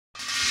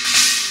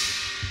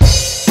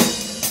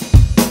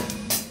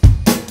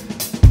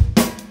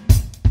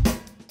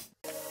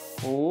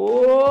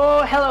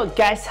Hello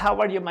guys, how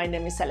are you? My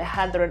name is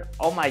Alejandro and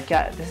oh my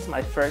god, this is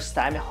my first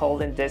time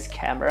holding this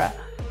camera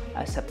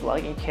as a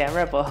vlogging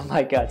camera, but oh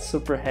my god,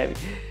 super heavy.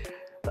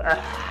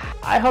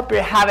 I hope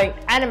you're having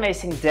an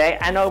amazing day.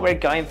 I know we're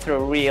going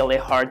through really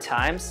hard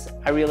times.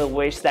 I really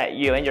wish that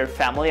you and your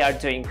family are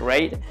doing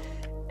great.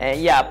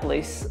 And yeah,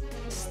 please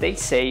stay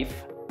safe,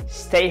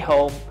 stay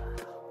home,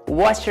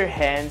 wash your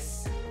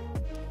hands,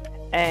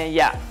 and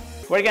yeah,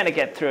 we're gonna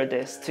get through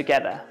this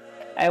together.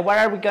 And what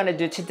are we gonna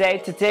do today?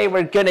 Today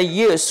we're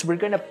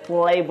gonna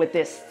play with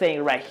this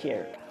thing right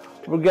here.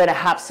 We're gonna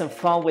have some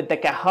fun with the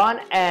cajon,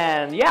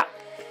 and yeah,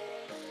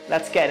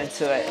 let's get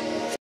into it.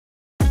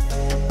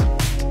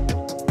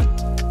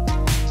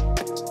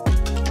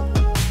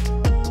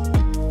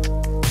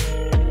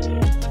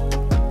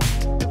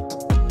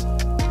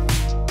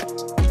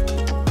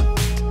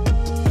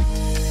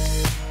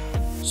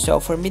 So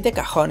for me, the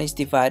cajon is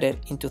divided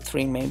into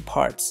three main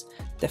parts.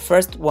 The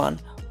first one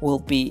will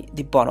be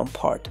the bottom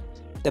part.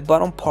 The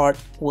bottom part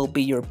will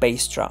be your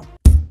bass drum.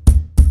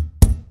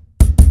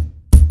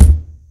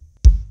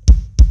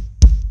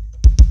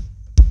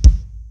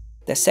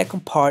 The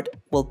second part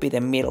will be the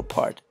middle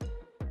part.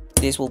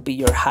 This will be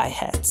your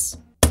hi-hats.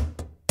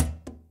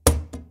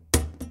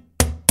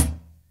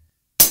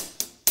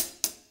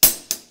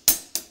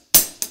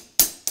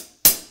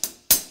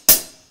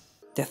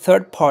 The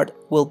third part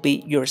will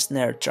be your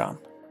snare drum.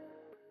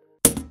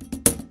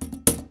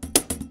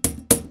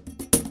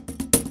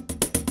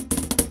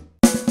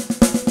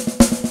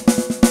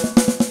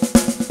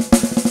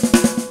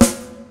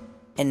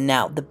 And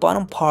now the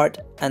bottom part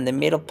and the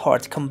middle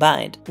part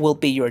combined will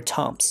be your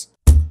toms.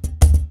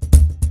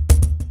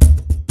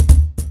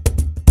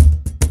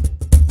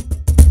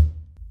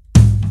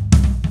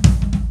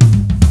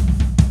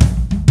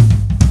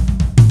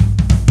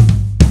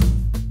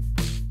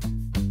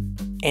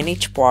 And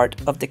each part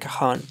of the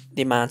cajon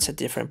demands a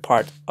different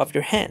part of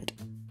your hand.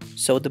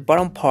 So the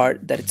bottom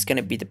part, that it's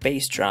gonna be the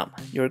bass drum,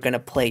 you're gonna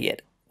play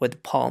it with the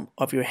palm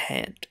of your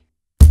hand.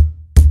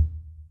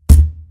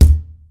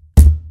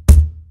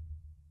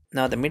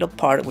 Now the middle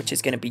part, which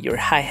is gonna be your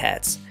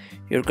hi-hats,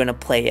 you're gonna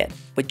play it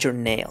with your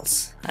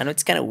nails. I know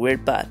it's kinda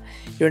weird, but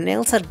your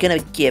nails are gonna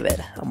give it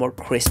a more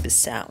crispy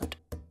sound.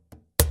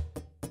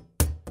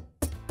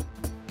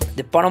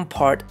 The bottom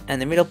part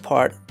and the middle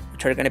part,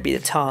 which are gonna be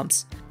the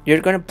toms,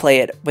 you're gonna play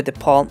it with the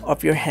palm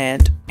of your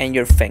hand and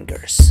your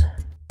fingers.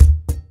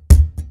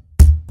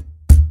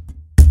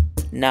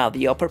 Now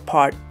the upper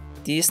part,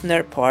 the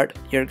snare part,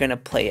 you're gonna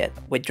play it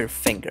with your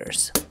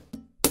fingers.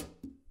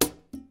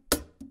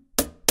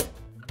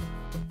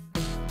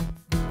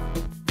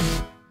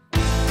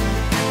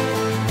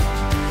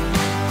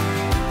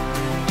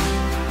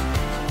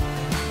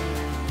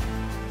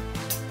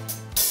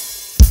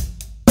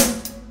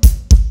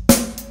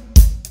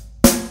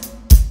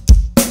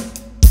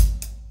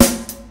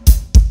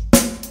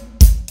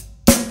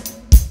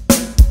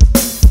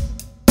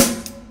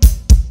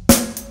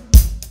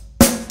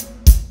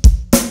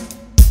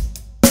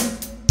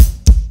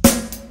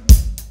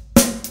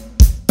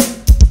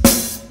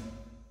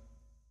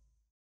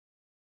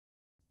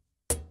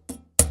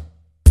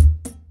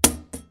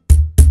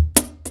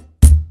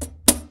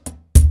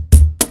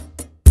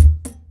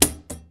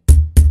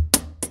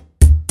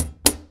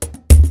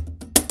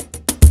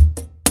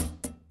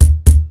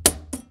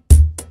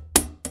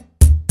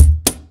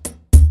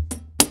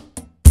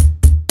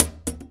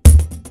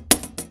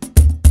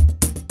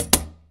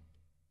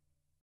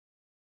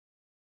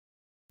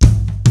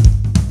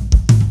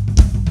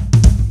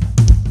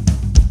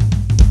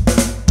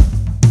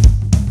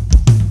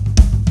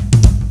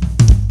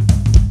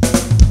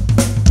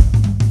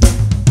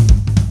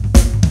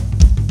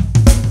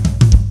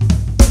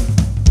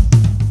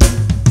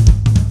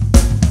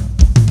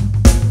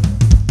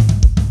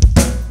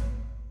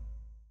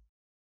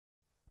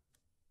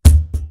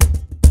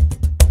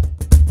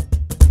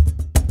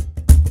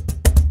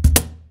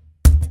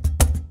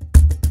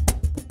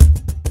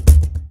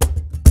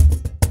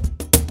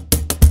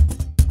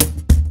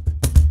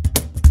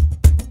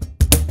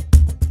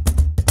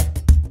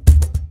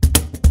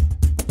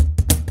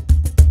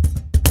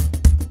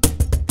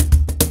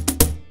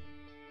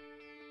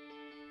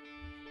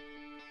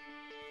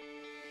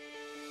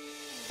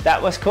 That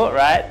was cool,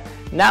 right?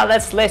 Now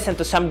let's listen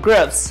to some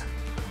grooves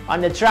on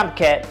the drum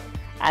kit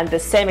and the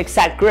same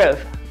exact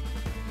groove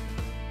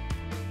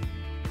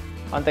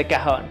on the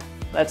cajon.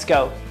 Let's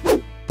go.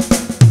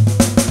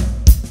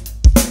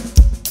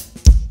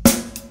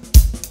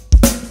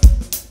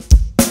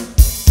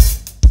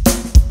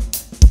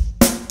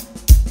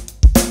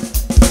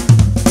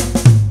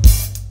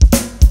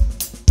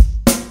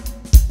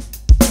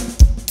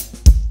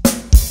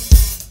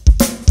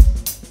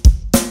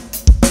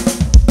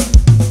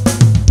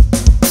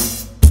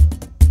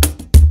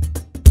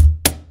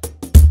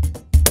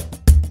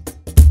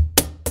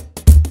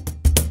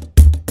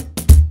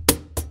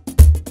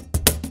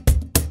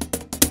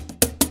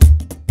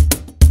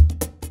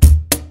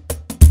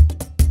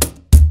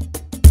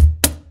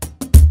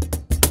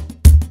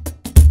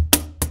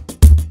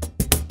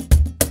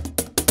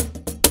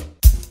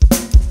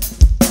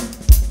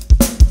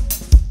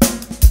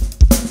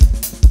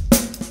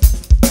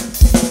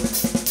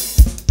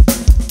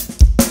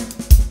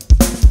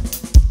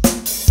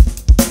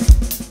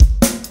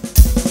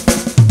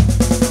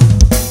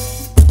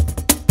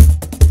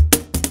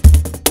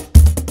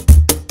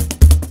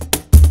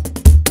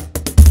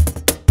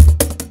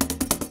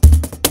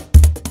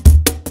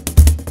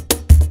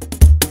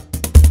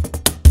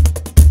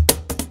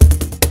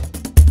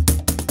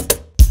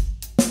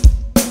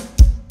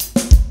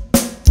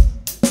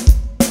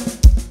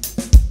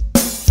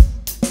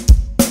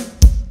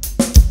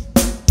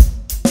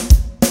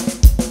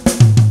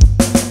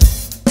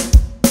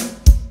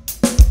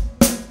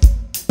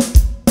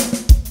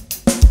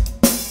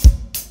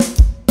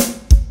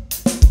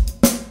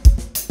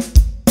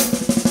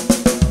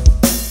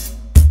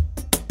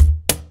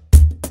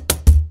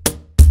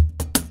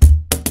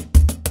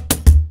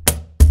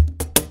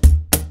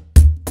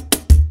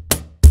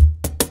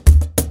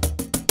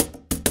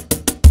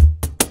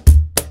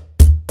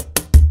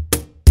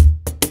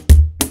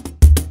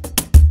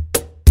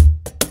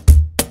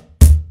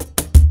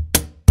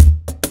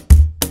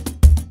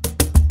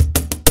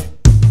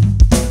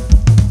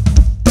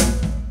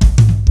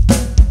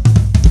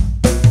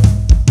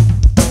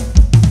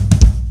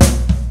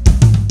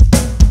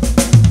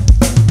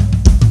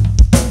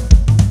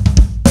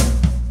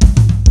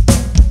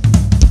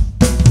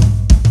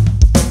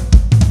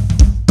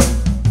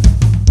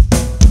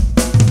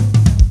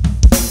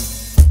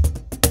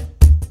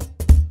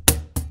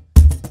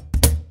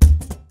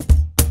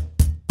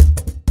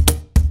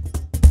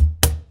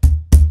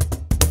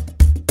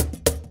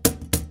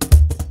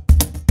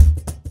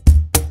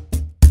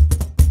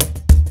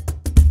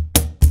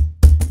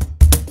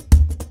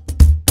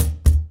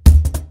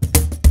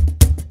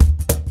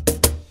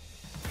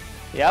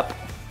 Yep,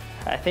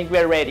 I think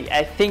we're ready.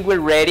 I think we're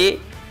ready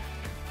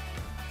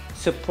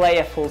to play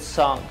a full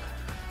song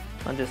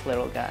on this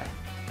little guy,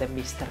 the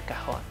Mr.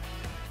 Cajon.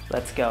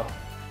 Let's go.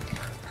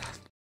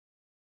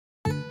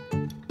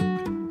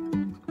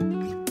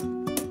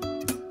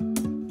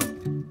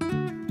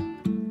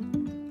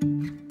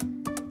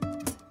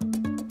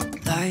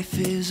 Life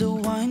is a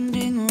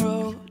winding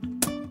road,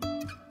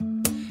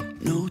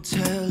 no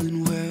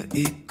telling where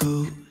it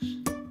goes.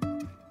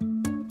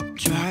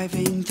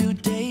 Driving through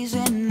days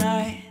and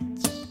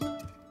nights,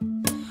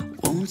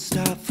 won't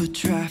stop for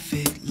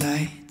traffic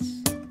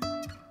lights.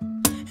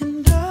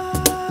 And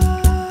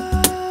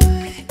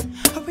I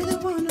really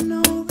wanna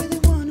know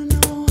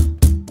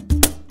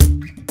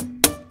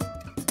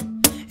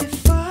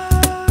if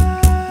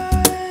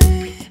I'll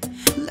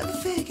ever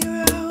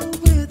figure out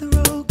where the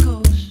road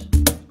goes.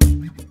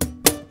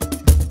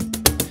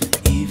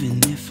 Even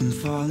if I'm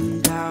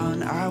falling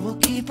down, I will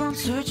keep on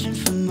searching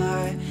for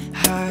my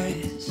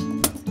highs.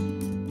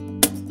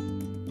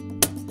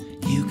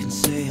 You can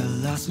say I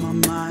lost my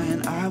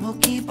mind, I will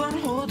keep on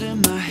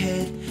holding my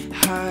head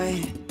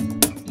high,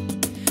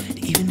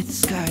 even if the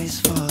sky is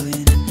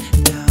falling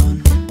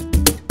down.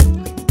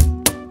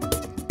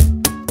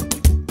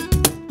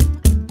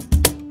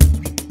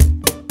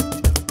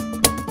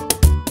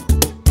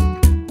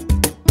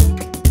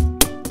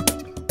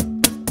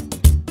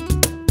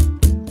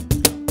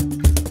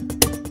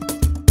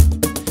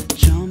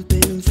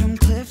 Jumping from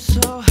cliffs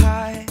so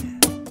high,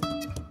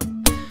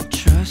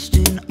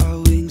 trusting our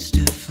wings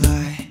to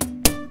fly.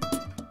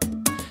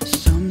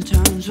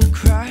 Sometimes we're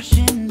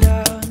crashing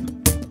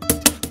down,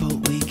 but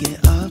we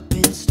get up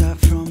and start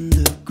from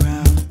the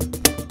ground.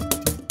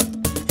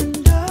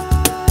 And I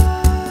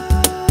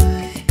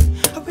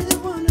really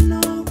wanna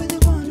know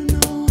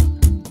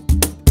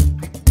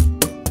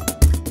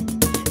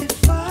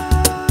if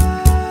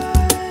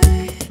I'll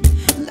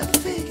ever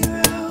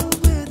figure out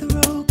where the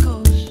road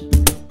goes.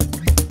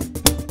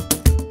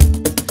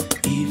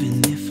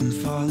 Even if I'm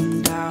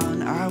falling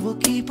down, I will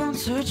keep on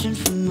searching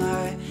for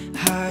my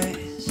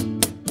highs.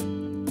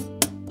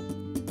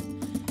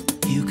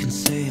 You can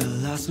say I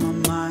lost my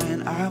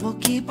mind, I will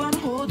keep on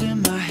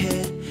holding my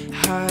head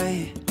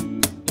high,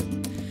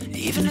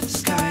 even if the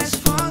sky is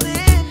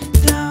falling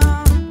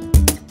down.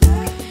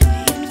 Even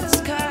if the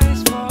sky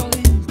is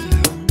falling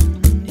down,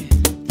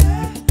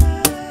 yeah.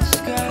 The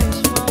sky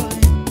is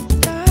falling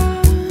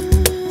down.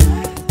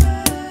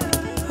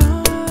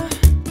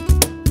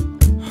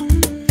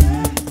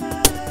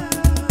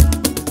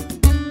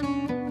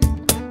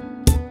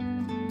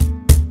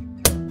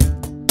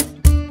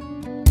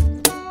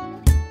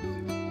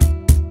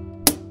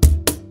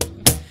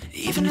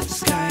 Even if the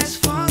sky is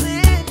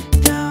falling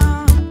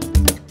down,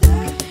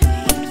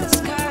 even if the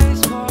sky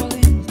is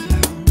falling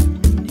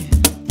down,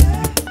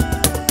 yeah.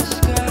 The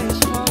sky is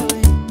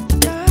falling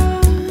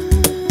down.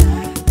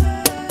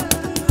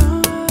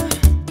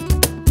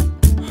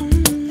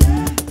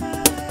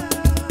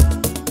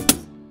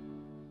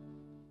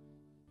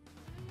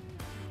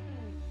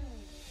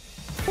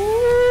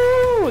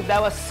 Ooh, that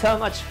was so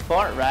much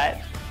fun,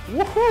 right?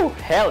 Woohoo!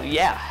 Hell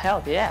yeah,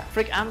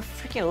 I'm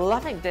freaking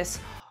loving this.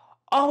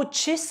 Oh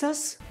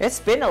Jesus! It's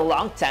been a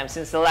long time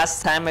since the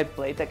last time I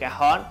played the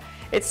Cajon.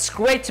 It's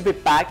great to be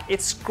back.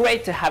 It's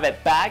great to have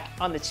it back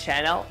on the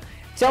channel.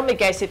 Tell me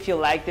guys if you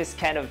like this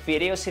kind of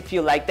videos. If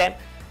you like them,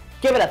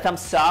 give it a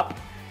thumbs up.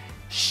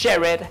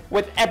 Share it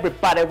with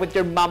everybody, with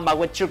your mama,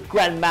 with your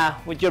grandma,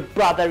 with your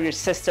brother, your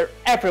sister,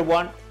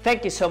 everyone.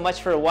 Thank you so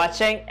much for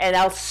watching, and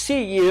I'll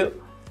see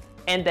you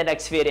in the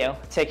next video.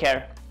 Take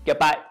care.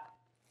 Goodbye.